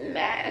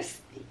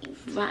nasty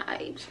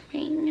vibes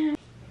right now.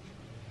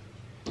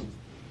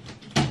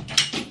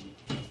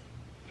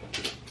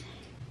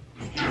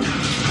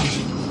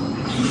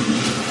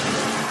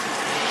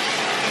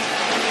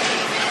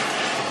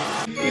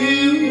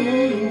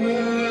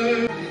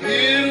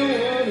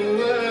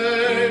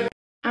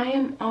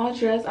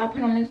 Dress. I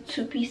put on this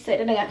 2-piece set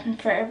that I got from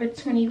Forever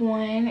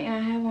 21, and I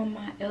have on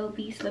my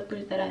LV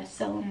slippers that I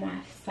sell on my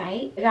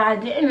site. If y'all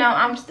didn't know,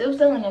 I'm still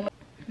selling them.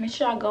 Make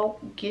sure y'all go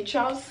get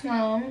y'all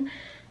some,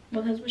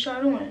 because what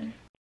y'all doing?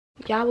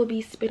 Y'all will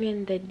be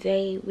spending the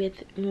day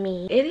with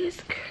me. It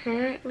is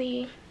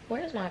currently,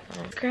 where's my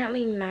phone? It's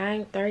currently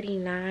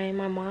 9:39.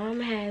 My mom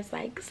has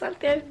like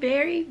something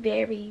very,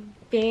 very,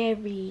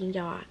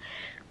 y'all,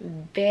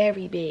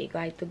 very big.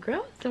 Like, the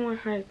girl's doing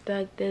her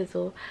thug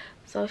thizzle.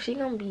 So she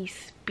gonna be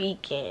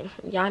speaking.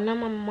 Y'all know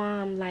my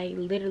mom, like,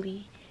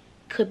 literally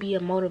could be a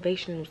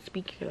motivational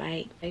speaker.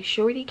 Like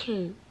shorty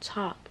can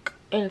talk,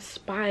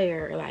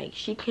 inspire, like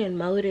she can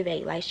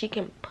motivate, like she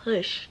can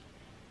push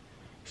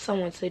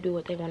someone to do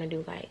what they want to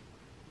do. Like,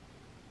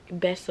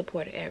 best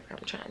supporter ever,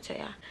 I'm trying to tell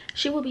y'all.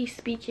 She will be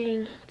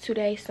speaking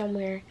today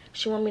somewhere.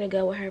 She want me to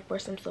go with her for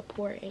some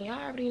support, and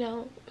y'all already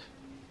know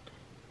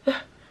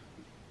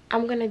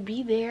I'm gonna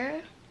be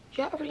there.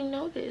 Y'all already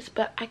know this,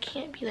 but I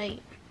can't be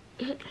late.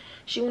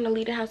 She want to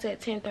leave the house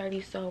at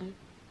 10:30, so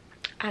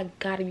I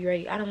gotta be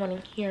ready. I don't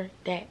want to hear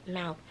that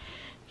mouth,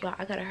 y'all.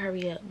 I gotta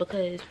hurry up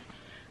because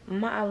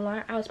my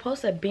alarm, I was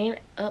supposed to been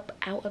up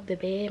out of the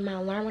bed. My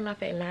alarm went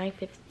off at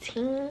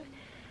 9:15,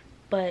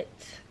 but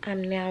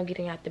I'm now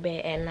getting out the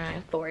bed at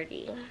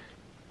 9:40.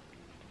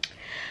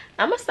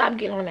 I'm gonna stop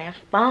getting on that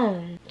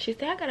phone. She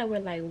said I gotta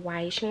wear like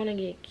white. She want to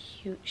get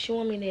cute. She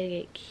want me to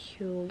get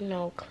cute, you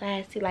know,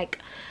 classy, like,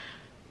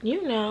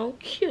 you know,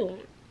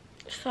 cute.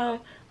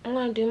 So I'm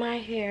gonna do my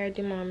hair,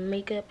 do my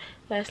makeup.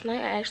 Last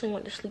night I actually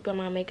went to sleep on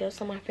my makeup,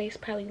 so my face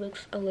probably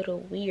looks a little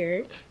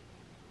weird.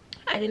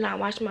 I did not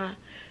wash my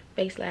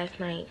face last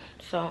night,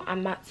 so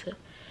I'm about to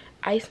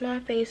ice my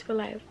face for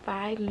like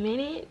 5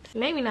 minutes,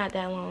 maybe not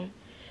that long,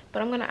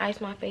 but I'm gonna ice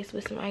my face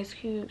with some ice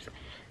cubes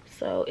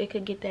so it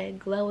could get that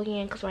glow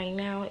again, because right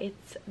now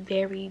it's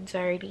very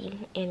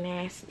dirty and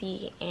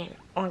nasty and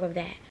all of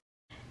that.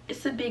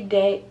 It's a big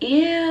day.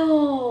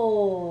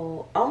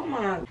 Ew. Oh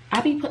my.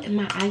 I be putting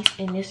my ice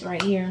in this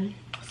right here.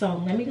 So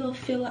let me go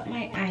fill up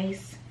my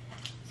ice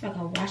so I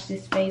can wash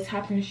this face,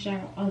 hop in the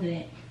shower, all of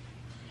that.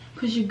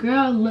 Cause your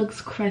girl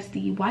looks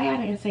crusty. Why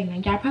y'all didn't say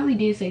nothing? Y'all probably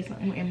did say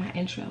something in my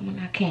intro when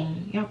I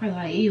came. Y'all probably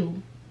like,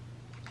 ew.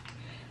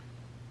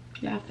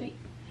 Y'all fake.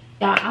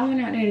 Y'all, I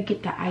went out there to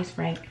get the ice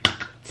right.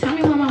 Tell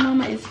me when my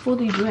mama is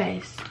fully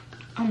dressed.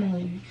 Oh my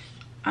goodness.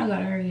 I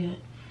gotta hurry up.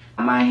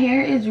 My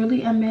hair is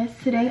really a mess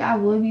today. I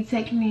will be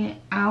taking it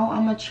out.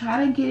 I'm gonna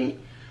try to get it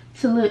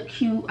to look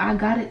cute. I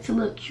got it to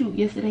look cute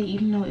yesterday,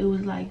 even though it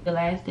was like the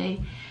last day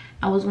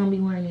I was gonna be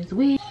wearing this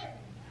wig.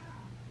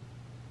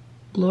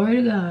 Glory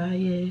to God,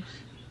 yes.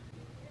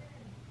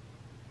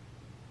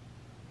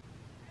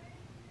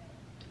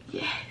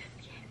 Yes,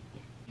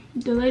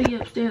 yes. The lady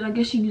upstairs, I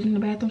guess she's using the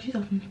bathroom. She's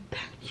like,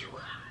 thank you,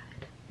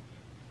 God.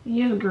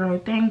 Yeah, girl,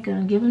 thank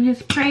God. Give him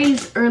his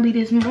praise early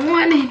this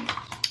morning.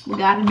 We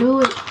gotta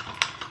do it.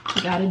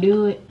 Gotta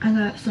do it. I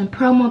got some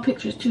promo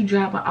pictures to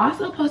drop. I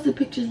also posted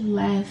pictures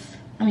last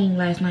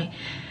night.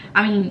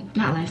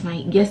 Not last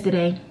night,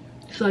 yesterday.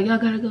 So y'all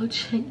gotta go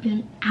check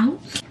them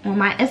out on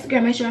my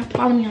Instagram. Make sure you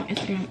follow me on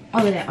Instagram.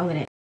 All of that.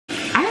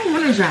 I don't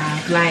want to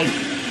drive. Like,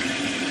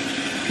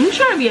 I'm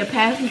trying to be a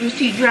passenger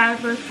seat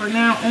driver for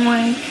now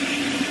on,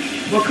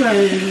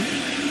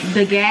 because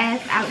the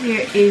gas out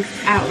here is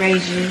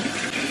outrageous.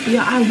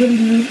 Yeah, I really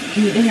need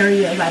to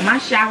hurry up. Like, my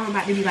shower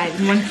about to be like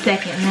 1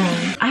 second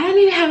long. I don't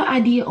even have an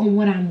idea on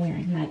what I'm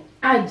wearing. Like,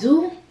 I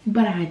do,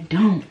 but I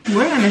don't.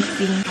 We're gonna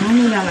see. I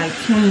only got like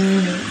 20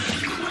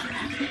 minutes.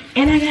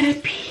 And I gotta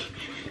pee.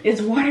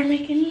 Is water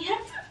making me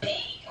have to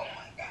pee? Oh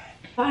my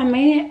God. I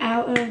made it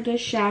out of the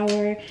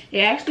shower. It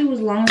actually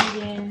was longer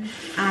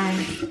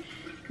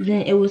than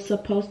it was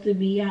supposed to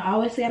be. I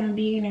always say I'm gonna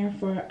be in there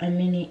for a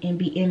minute and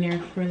be in there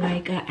for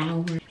like an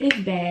hour. It's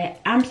bad.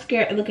 I'm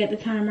scared to look at the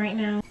time right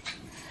now.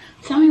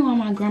 Tell me why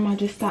my grandma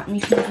just stopped me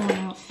from going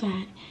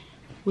outside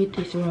with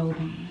this robe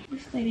on.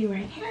 This lady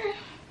right here,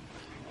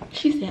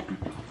 she said,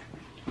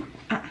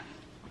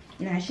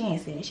 nah, she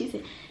ain't said it. She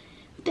said,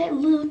 with that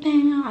little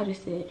thing on. I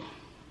just said,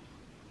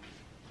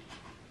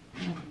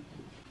 I'm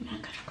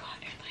not gonna go out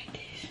there like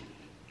this.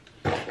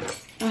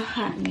 A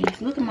hot mess.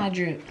 Look at my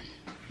drip.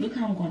 Look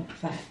how I'm going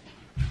outside.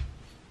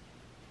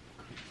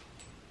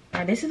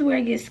 Now this is where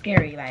it gets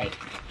scary. Like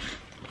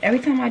every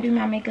time I do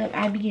my makeup,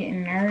 I be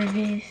getting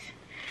nervous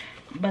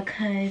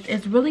because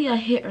it's really a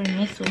hit or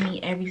miss with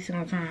me every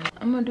single time.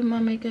 I'm gonna do my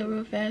makeup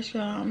real fast,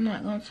 y'all. I'm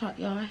not gonna talk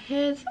y'all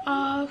heads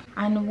off.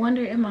 I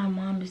wonder if my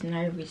mom is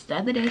nervous. The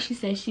other day she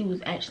said she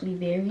was actually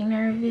very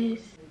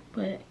nervous,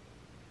 but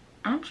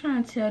I'm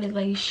trying to tell this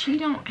lady she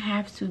don't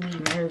have to be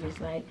nervous.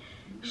 Like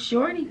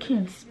shorty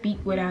can speak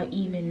without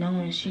even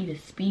knowing she the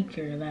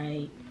speaker.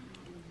 Like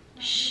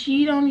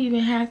she don't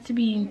even have to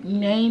be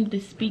named the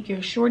speaker.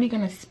 Shorty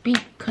gonna speak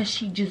because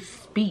she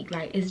just speak.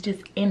 Like it's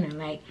just in her.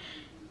 Like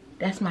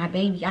that's my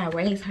baby. I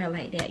raised her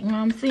like that. You know what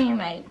I'm saying?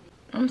 Like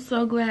I'm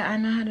so glad I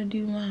know how to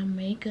do my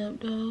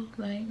makeup though.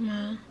 Like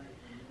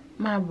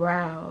my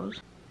brows.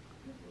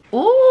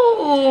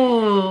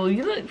 Ooh,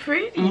 you look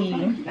pretty.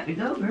 Got to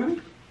go, girl.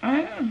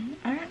 Alright, I'm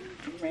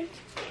ready.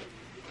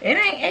 It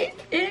ain't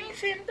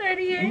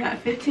 10:30 yet. You got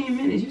 15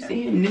 minutes. You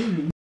see him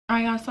noon.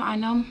 Alright, y'all. So I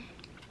know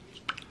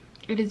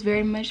it is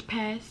very much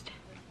past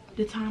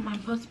the time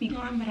I'm supposed to be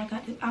going, but I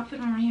got this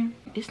outfit on right here.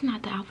 This is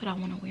not the outfit I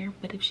want to wear,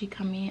 but if she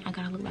come in, I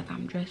gotta look like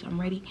I'm dressed. I'm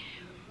ready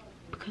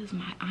because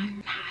my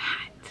iron's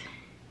hot,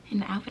 and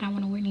the outfit I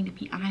want to wear need to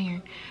be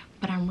ironed.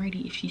 But I'm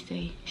ready if she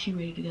say she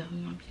ready to go. You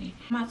know what I'm saying?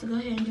 I'm about to go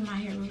ahead and do my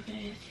hair real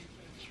fast.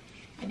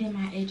 I did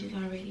my edges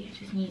already. I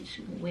just need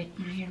to wet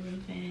my hair real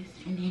fast,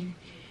 and then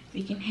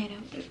we can head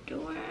out the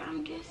door,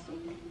 I'm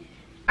guessing.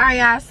 Alright,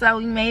 y'all, so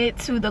we made it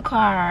to the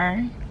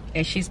car.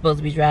 And she's supposed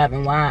to be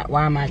driving. Why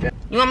am I driving?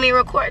 You want me to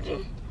record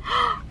you?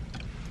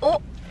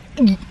 Oh.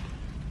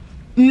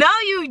 No,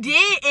 you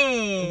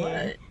didn't.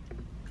 What?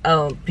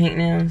 Oh, pink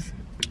nails?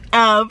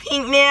 Oh,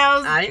 pink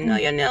nails? I didn't know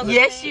your nails were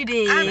Yes, pink. you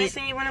did. I haven't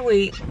seen you in a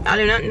week. I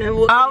do not know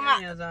what your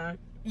nails are.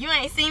 You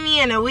ain't seen me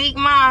in a week,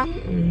 Mom?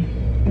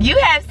 You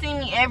have seen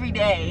me every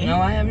day. No,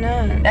 I have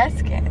not.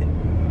 That's good.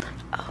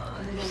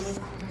 Oh,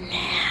 snap.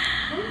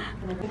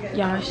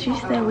 Y'all, she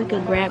said we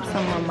could grab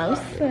some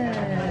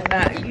mimosa.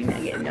 You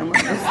not getting no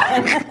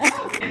mimosa.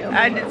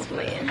 I just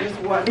playing.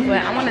 But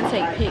I want to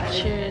take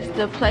pictures.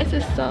 The place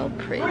is so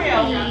pretty.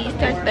 It's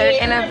their 3rd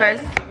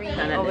anniversary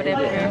over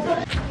there.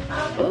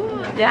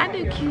 Ooh, did I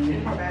do cute? You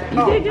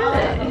did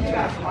good.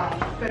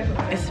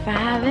 It's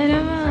 5 in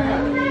a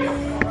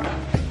month.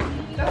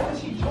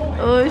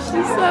 Oh,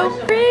 she's so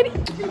pretty.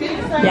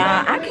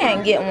 Y'all, I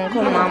can't get one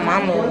because my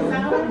mama.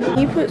 Can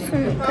you put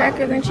some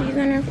crackers and cheese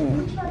in there for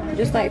me?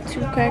 Just like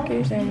 2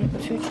 crackers and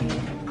 2 cheese.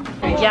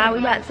 Y'all, we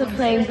about to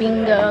play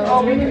bingo.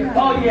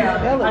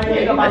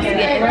 Let's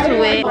get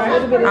into it.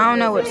 I don't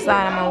know which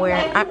side I'm gonna wear.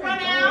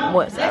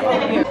 What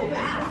side?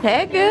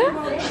 Hey, girl.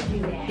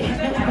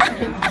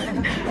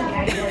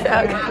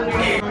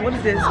 What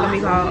is this gonna be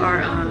called? Our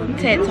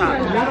TED Talk.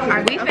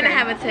 We finna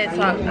have a TED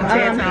Talk.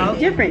 TED Talk.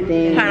 Different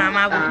things. Hold on,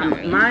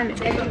 Mine,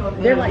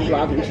 they're like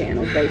vlogging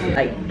channels, basically.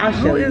 Like I'll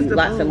show you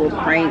lots of little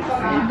pranks.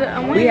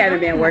 We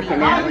haven't been working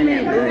that one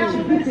that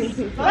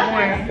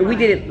much. We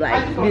did it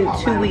like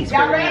 2 weeks.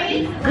 I'm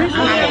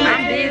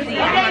busy.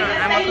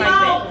 I'm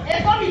gonna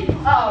It's gonna be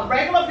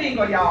regular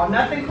bingo, y'all.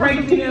 Nothing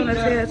crazy. On the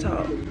TED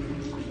Talk.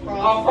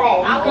 No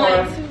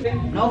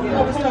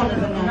focus corners in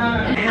there. I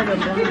have a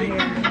blonde hair.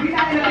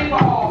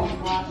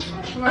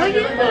 Oh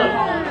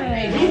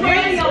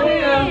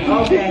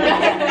yeah. Okay.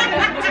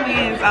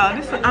 Twins.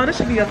 This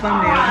should be a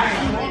thumbnail.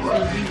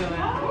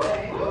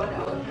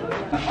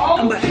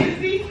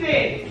 OCC6.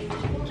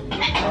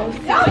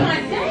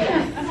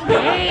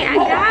 Hey, I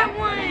got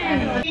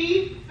one.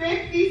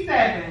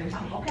 E57.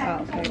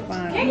 Okay,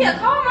 fine. Can you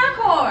call my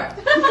card?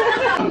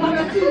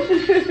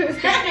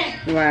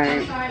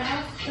 Right.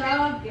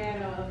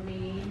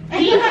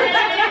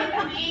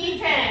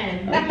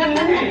 E10.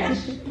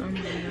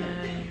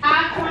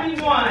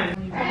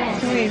 I-21.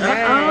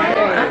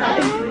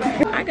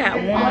 I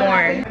got one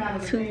more.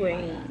 2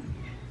 rings.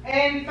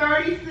 And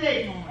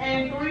 36.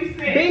 And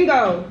 36.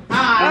 Bingo.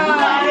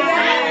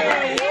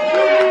 I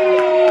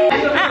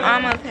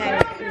almost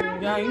had it.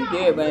 Yeah, you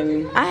did,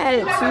 baby. I had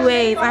it 2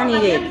 ways. I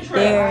needed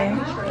there and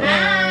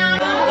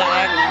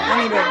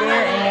I needed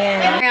there and then.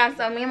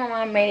 So me and my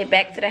mom made it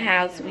back to the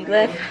house. We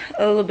left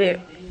a little bit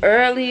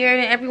earlier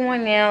than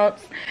everyone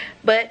else,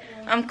 but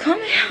I'm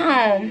coming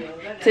home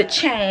to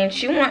change.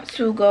 She wants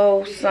to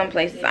go some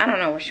places. I don't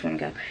know where she want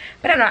to go,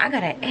 but I know I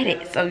gotta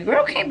edit. So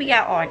girl can't be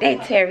out all day,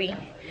 Terry.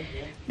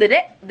 The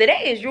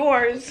day is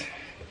yours.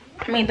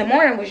 I mean, the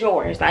morning was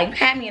yours. Like, you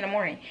had me in the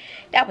morning.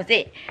 That was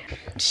it.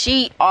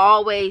 She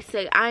always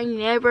said, I'm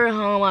never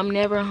home, I'm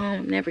never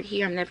home, I'm never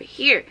here, I'm never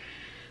here.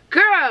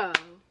 Girl,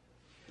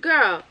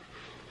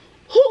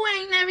 who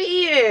ain't never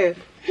here?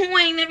 Who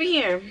ain't never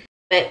here?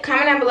 But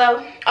comment down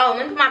below. Oh,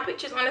 look at my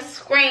pictures on the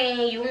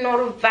screen. You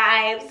know the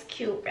vibes.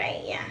 Cute,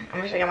 right? Yeah. I'm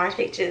gonna show you my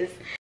pictures.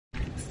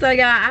 So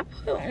y'all, I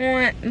put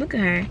on, look at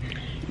her.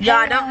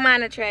 Y'all don't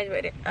mind the trash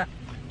right there.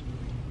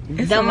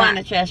 Don't mind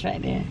the trash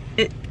right there.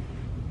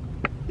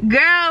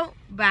 Girl,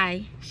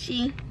 bye.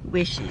 She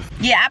wishes.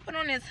 Yeah, I put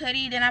on this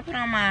hoodie, then I put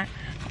on my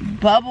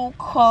bubble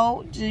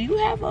coat. Do you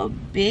have a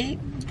big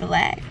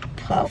black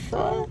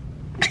puffer?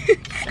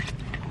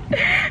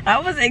 I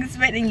wasn't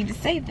expecting you to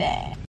say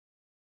that.